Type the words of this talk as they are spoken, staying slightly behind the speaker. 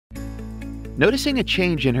Noticing a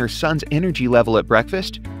change in her son's energy level at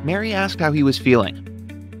breakfast, Mary asked how he was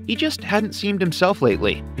feeling. He just hadn't seemed himself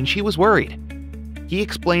lately, and she was worried. He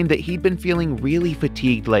explained that he'd been feeling really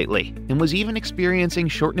fatigued lately and was even experiencing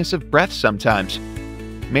shortness of breath sometimes.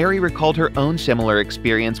 Mary recalled her own similar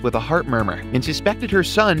experience with a heart murmur and suspected her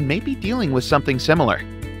son may be dealing with something similar.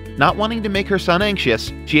 Not wanting to make her son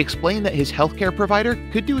anxious, she explained that his healthcare provider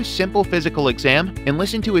could do a simple physical exam and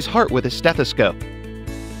listen to his heart with a stethoscope.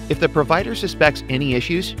 If the provider suspects any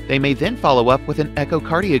issues, they may then follow up with an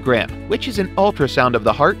echocardiogram, which is an ultrasound of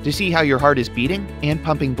the heart to see how your heart is beating and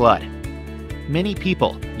pumping blood. Many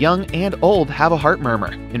people, young and old, have a heart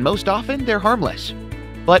murmur, and most often they're harmless.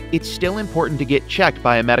 But it's still important to get checked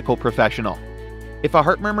by a medical professional. If a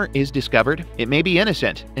heart murmur is discovered, it may be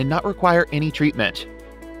innocent and not require any treatment.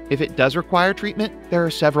 If it does require treatment, there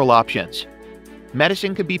are several options.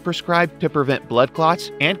 Medicine could be prescribed to prevent blood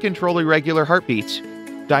clots and control irregular heartbeats.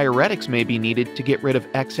 Diuretics may be needed to get rid of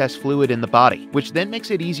excess fluid in the body, which then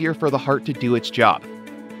makes it easier for the heart to do its job.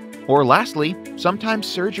 Or lastly, sometimes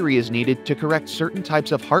surgery is needed to correct certain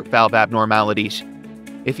types of heart valve abnormalities.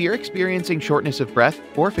 If you're experiencing shortness of breath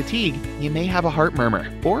or fatigue, you may have a heart murmur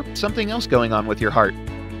or something else going on with your heart.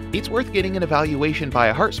 It's worth getting an evaluation by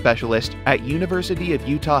a heart specialist at University of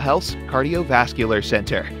Utah Health's Cardiovascular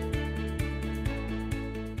Center.